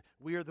maker.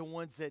 We are the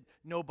ones that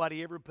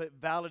nobody ever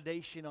put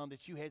validation on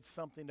that you had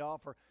something to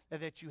offer,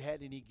 that you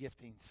had any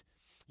giftings.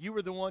 You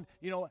were the one,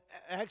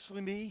 actually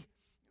me,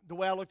 the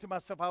way I looked at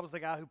myself, I was the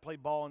guy who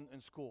played ball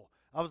in school.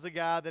 I was the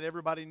guy that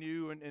everybody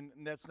knew, and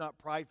that's not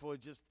prideful.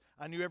 It's just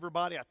I knew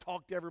everybody. I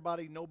talked to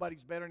everybody.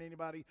 Nobody's better than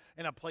anybody,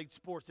 and I played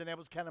sports, and that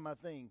was kind of my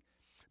thing.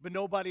 But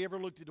nobody ever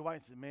looked at Dwight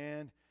and said,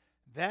 man,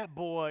 that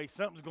boy,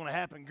 something's going to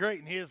happen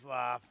great in his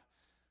life.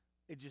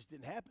 It just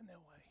didn't happen that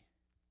way.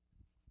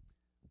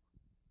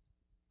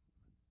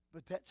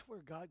 But that's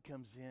where God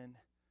comes in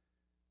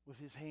with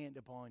his hand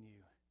upon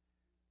you,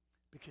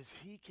 because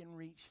he can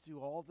reach through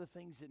all the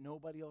things that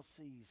nobody else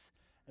sees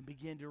and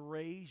begin to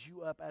raise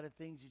you up out of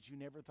things that you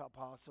never thought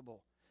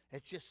possible.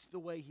 It's just the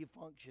way he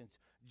functions.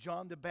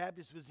 John the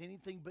Baptist was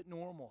anything but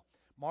normal.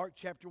 Mark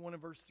chapter 1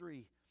 and verse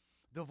 3.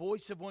 The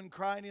voice of one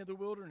crying in the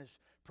wilderness,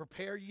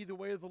 prepare ye the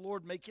way of the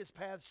Lord, make his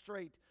path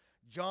straight.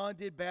 John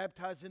did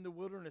baptize in the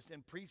wilderness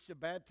and preached a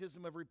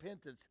baptism of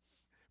repentance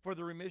for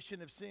the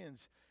remission of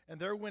sins. And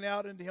there went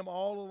out unto him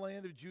all the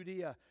land of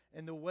Judea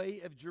and the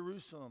way of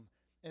Jerusalem,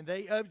 and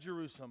they of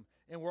Jerusalem,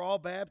 and were all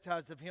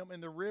baptized of him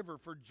in the river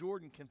for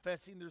Jordan,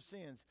 confessing their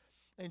sins.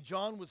 And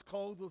John was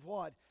clothed with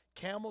what?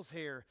 Camel's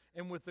hair,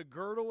 and with a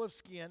girdle of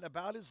skin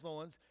about his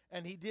loins,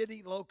 and he did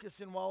eat locusts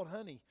and wild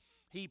honey.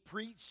 He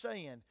preached,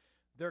 saying,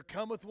 there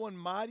cometh one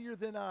mightier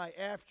than I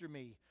after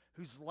me,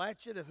 whose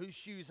latchet of whose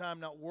shoes I am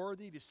not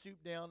worthy to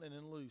stoop down and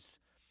unloose.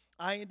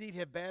 I indeed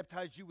have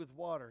baptized you with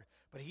water,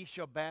 but he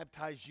shall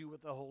baptize you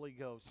with the Holy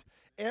Ghost.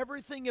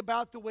 Everything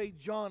about the way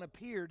John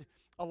appeared,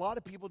 a lot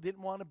of people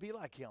didn't want to be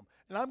like him.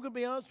 And I'm going to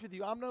be honest with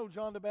you, I'm no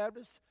John the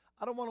Baptist.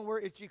 I don't want to wear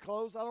itchy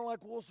clothes. I don't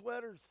like wool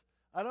sweaters.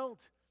 I don't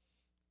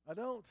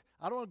want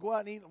to go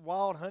out and eat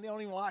wild honey. I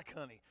don't even like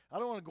honey. I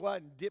don't want to go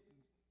out and dip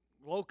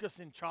locusts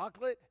in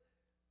chocolate.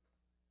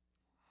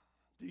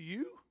 Do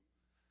you?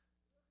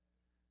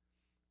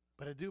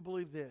 But I do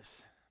believe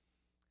this,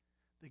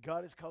 that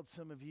God has called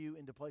some of you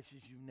into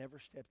places you've never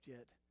stepped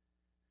yet.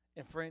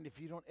 And friend, if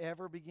you don't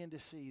ever begin to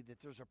see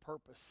that there's a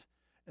purpose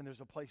and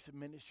there's a place of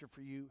ministry for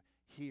you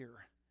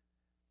here,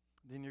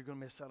 then you're going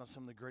to miss out on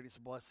some of the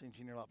greatest blessings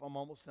in your life. I'm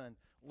almost done.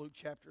 Luke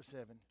chapter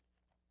 7.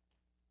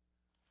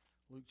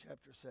 Luke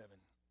chapter 7.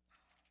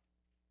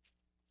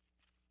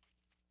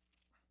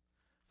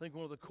 I think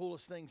one of the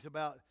coolest things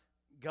about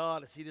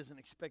God is he doesn't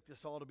expect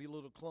us all to be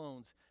little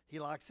clones. He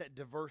likes that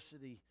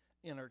diversity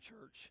in our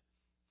church.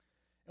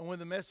 And when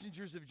the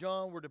messengers of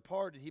John were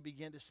departed, he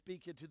began to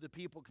speak unto the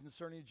people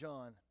concerning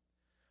John.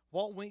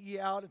 What went ye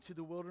out into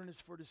the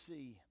wilderness for to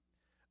see?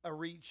 A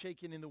reed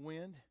shaken in the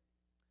wind?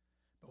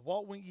 But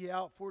what went ye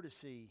out for to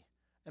see?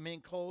 A man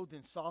clothed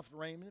in soft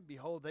raiment?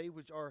 Behold, they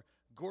which are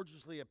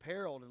gorgeously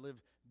apparelled and live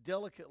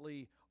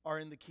delicately are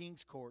in the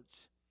king's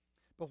courts.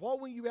 But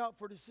what went you out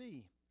for to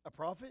see? A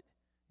prophet?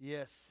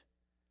 Yes.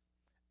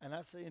 And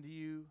I say unto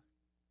you,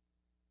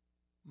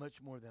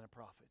 much more than a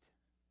prophet.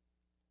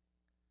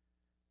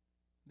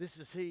 This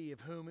is he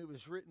of whom it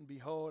was written,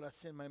 behold, I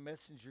send my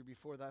messenger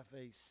before thy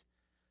face,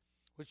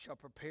 which shall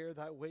prepare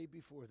thy way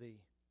before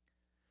thee.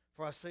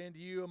 For I say unto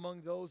you,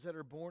 among those that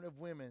are born of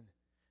women,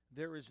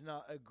 there is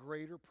not a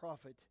greater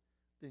prophet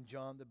than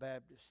John the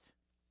Baptist.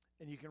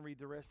 And you can read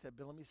the rest of that,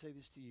 but let me say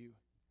this to you.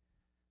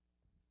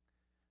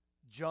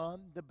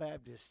 John the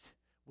Baptist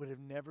would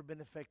have never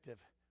been effective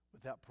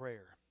without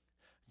prayer.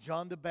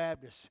 John the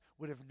Baptist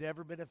would have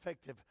never been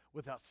effective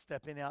without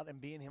stepping out and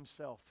being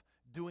himself,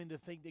 doing the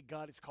thing that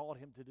God has called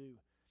him to do.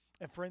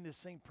 And friend, this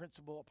same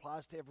principle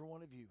applies to every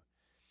one of you.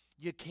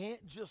 You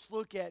can't just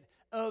look at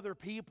other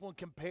people and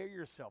compare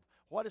yourself.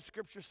 What does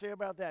Scripture say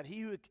about that?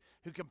 He who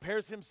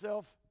compares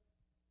himself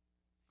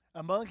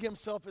among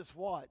himself is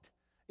what?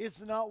 It's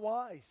not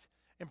wise.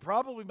 And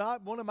probably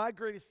one of my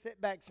greatest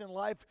setbacks in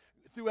life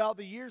throughout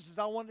the years is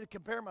I wanted to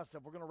compare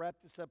myself. We're going to wrap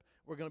this up.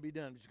 We're going to be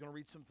done. I'm just going to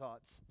read some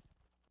thoughts.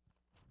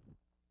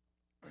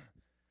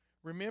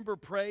 Remember,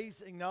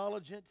 praise,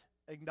 acknowledgement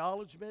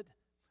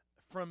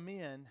from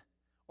men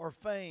or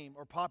fame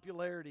or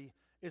popularity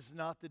is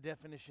not the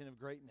definition of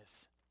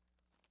greatness.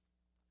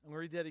 I'm going to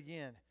read that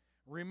again.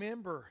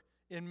 Remember,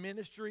 in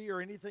ministry or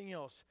anything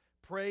else,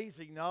 praise,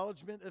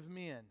 acknowledgement of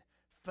men,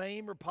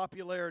 fame or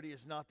popularity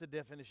is not the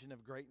definition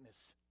of greatness.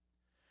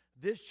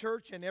 This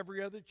church and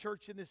every other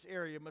church in this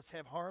area must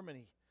have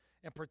harmony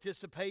and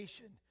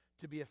participation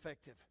to be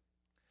effective.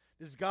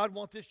 Does God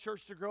want this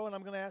church to grow? And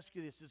I'm going to ask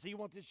you this. Does he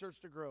want this church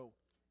to grow?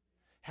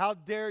 How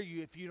dare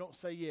you if you don't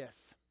say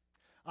yes?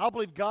 I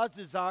believe God's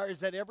desire is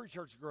that every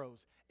church grows.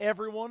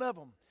 Every one of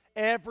them.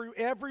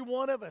 Every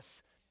one of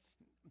us.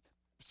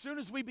 As soon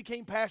as we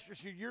became pastors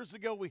here years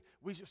ago,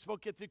 we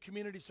spoke at the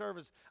community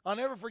service. I'll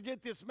never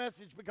forget this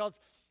message because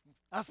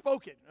I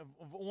spoke it.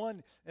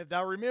 One that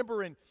I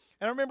remember. And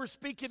I remember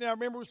speaking. And I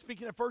remember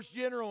speaking at First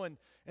General. And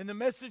the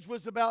message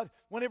was about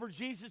whenever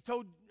Jesus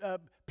told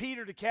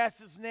Peter to cast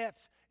his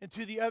nets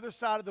into the other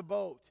side of the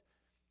boat.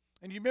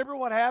 And you remember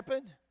what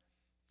happened?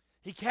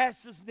 He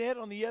cast his net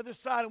on the other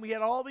side, and we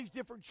had all these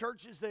different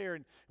churches there,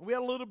 and we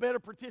had a little better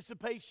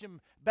participation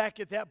back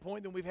at that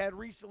point than we've had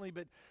recently.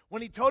 But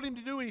when he told him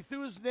to do it, he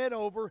threw his net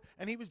over,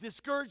 and he was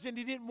discouraged, and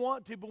he didn't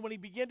want to. But when he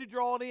began to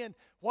draw it in,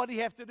 what did he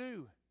have to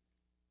do?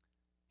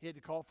 He had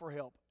to call for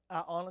help.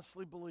 I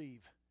honestly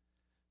believe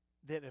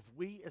that if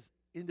we as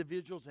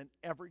individuals in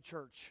every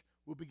church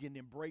will begin to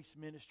embrace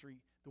ministry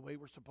the way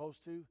we're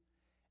supposed to,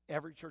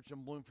 every church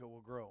in Bloomfield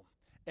will grow.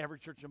 Every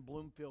church in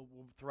Bloomfield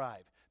will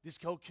thrive. This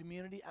whole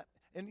community,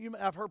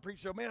 I've heard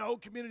preachers say, man, the whole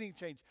community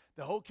changed.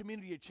 The whole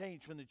community had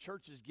changed when the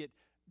churches get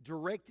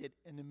directed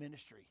in the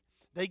ministry.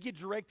 They get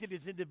directed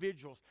as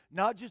individuals,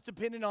 not just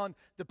depending on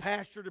the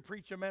pastor to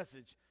preach a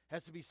message. It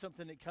has to be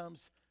something that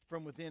comes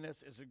from within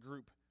us as a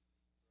group.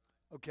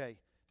 Okay,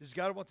 does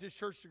God want this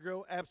church to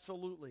grow?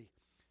 Absolutely.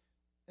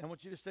 And I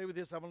want you to stay with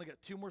this. I've only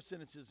got 2 more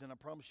sentences, and I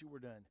promise you we're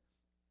done.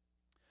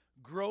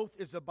 Growth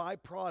is a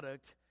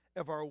byproduct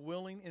of our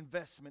willing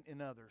investment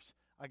in others.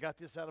 I got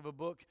this out of a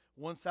book,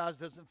 One Size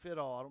Doesn't Fit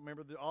All. I don't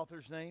remember the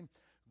author's name.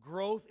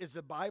 Growth is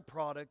a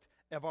byproduct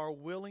of our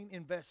willing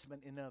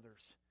investment in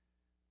others.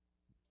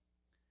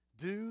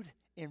 Dude,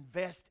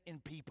 invest in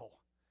people.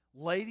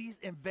 Ladies,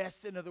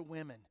 invest in other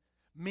women.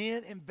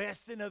 Men,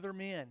 invest in other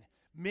men.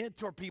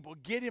 Mentor people.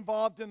 Get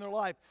involved in their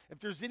life. If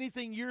there's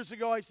anything years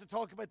ago, I used to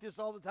talk about this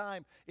all the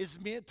time, is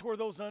mentor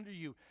those under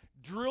you.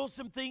 Drill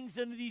some things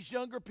into these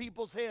younger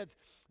people's heads,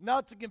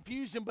 not to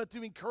confuse them, but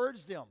to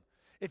encourage them.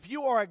 If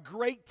you are a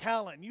great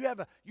talent, you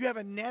have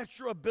a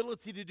natural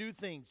ability to do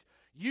things,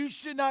 you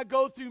should not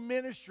go through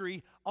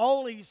ministry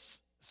only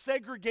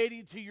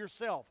segregating to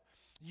yourself.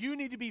 You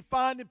need to be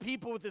finding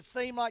people with the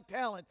same like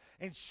talent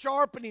and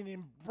sharpening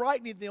and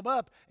brightening them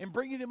up and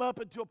bringing them up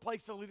into a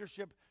place of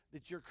leadership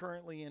that you're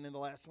currently in. And the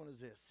last one is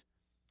this.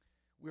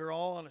 We're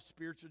all on a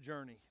spiritual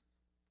journey.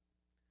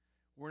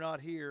 We're not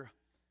here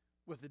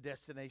with a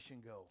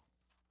destination goal.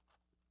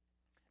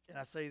 And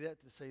I say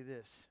that to say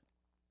this.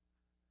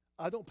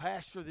 I don't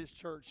pastor this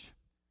church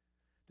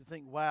to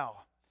think, wow,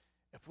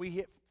 if we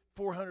hit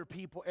 400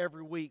 people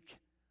every week,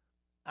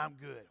 I'm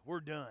good. We're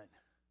done.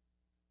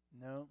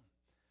 No,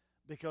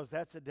 because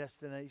that's a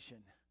destination.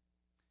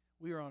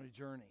 We are on a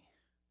journey.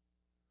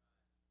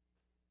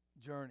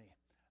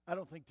 I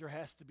don't think there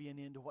has to be an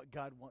end to what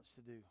God wants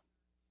to do.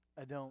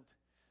 I don't.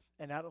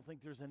 And I don't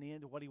think there's an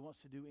end to what he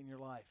wants to do in your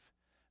life.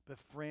 But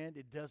friend,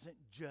 it doesn't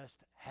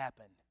just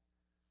happen.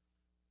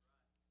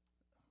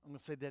 I'm going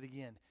to say that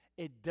again.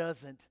 It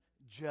doesn't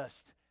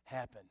just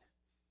happen.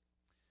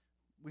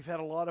 We've had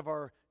a lot of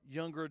our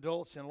younger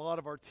adults and a lot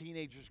of our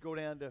teenagers go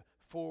down to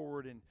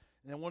Forward. And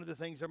one of the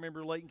things I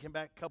remember, Leighton came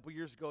back a couple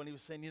years ago and he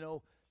was saying,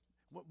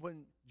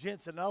 when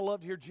Jensen, and I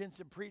love to hear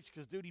Jensen preach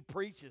because, dude, he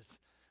preaches.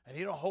 And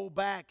he don't hold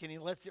back, and he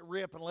lets it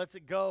rip and lets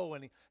it go,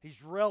 and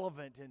he's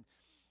relevant.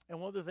 And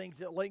one of the things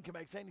that Leighton came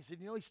back saying, he said,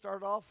 he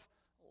started off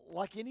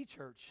like any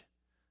church.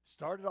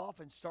 Started off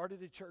and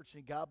started a church,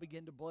 and God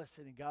began to bless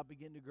it, and God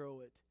began to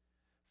grow it.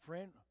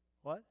 Friend,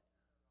 what?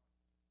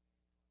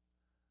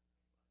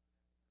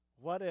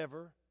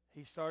 Whatever.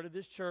 He started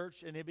this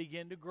church, and it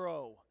began to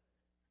grow.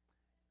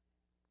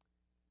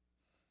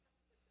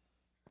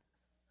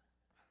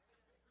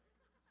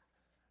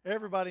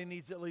 Everybody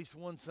needs at least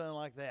one son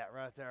like that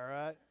right there,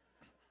 right?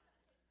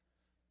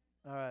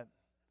 All right.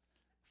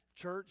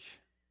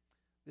 Church,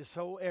 this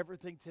whole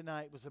everything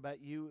tonight was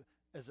about you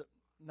as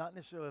not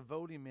necessarily a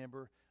voting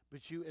member,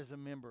 but you as a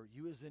member,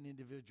 you as an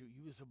individual,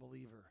 you as a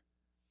believer.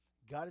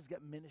 God has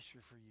got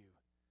ministry for you.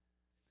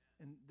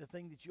 And the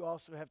thing that you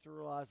also have to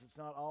realize, it's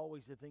not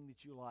always the thing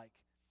that you like.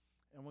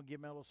 And I'm going to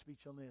give my little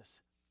speech on this.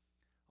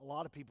 A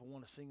lot of people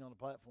want to sing on the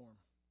platform.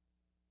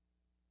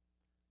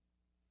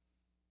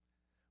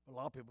 But a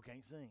lot of people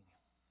can't sing.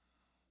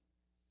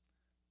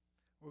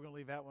 We're going to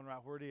leave that one right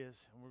where it is,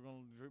 and we're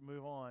going to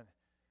move on.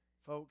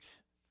 Folks,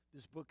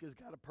 this book has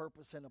got a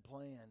purpose and a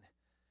plan.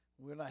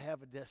 We don't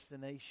have a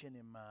destination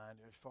in mind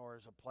as far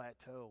as a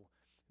plateau.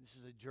 This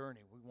is a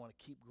journey. We want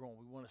to keep growing.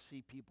 We want to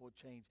see people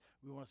change.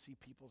 We want to see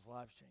people's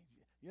lives change.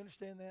 You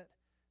understand that?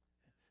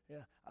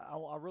 Yeah,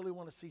 I really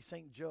want to see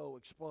St. Joe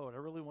explode. I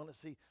really want to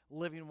see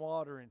Living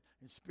Water and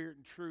Spirit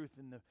and Truth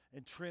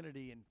and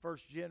Trinity and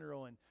First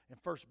General and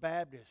First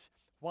Baptist.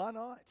 Why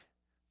not?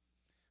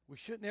 We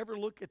shouldn't ever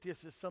look at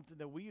this as something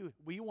that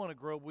we want to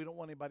grow, but we don't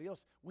want anybody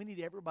else. We need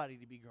everybody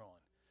to be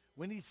growing.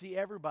 We need to see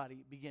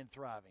everybody begin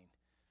thriving.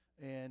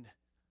 And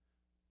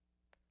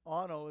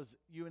all I know is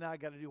you and I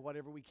got to do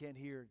whatever we can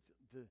here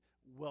to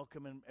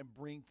welcome and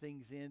bring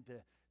things in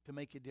to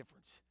make a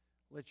difference.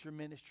 Let your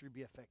ministry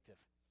be effective.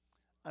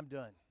 I'm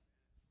done.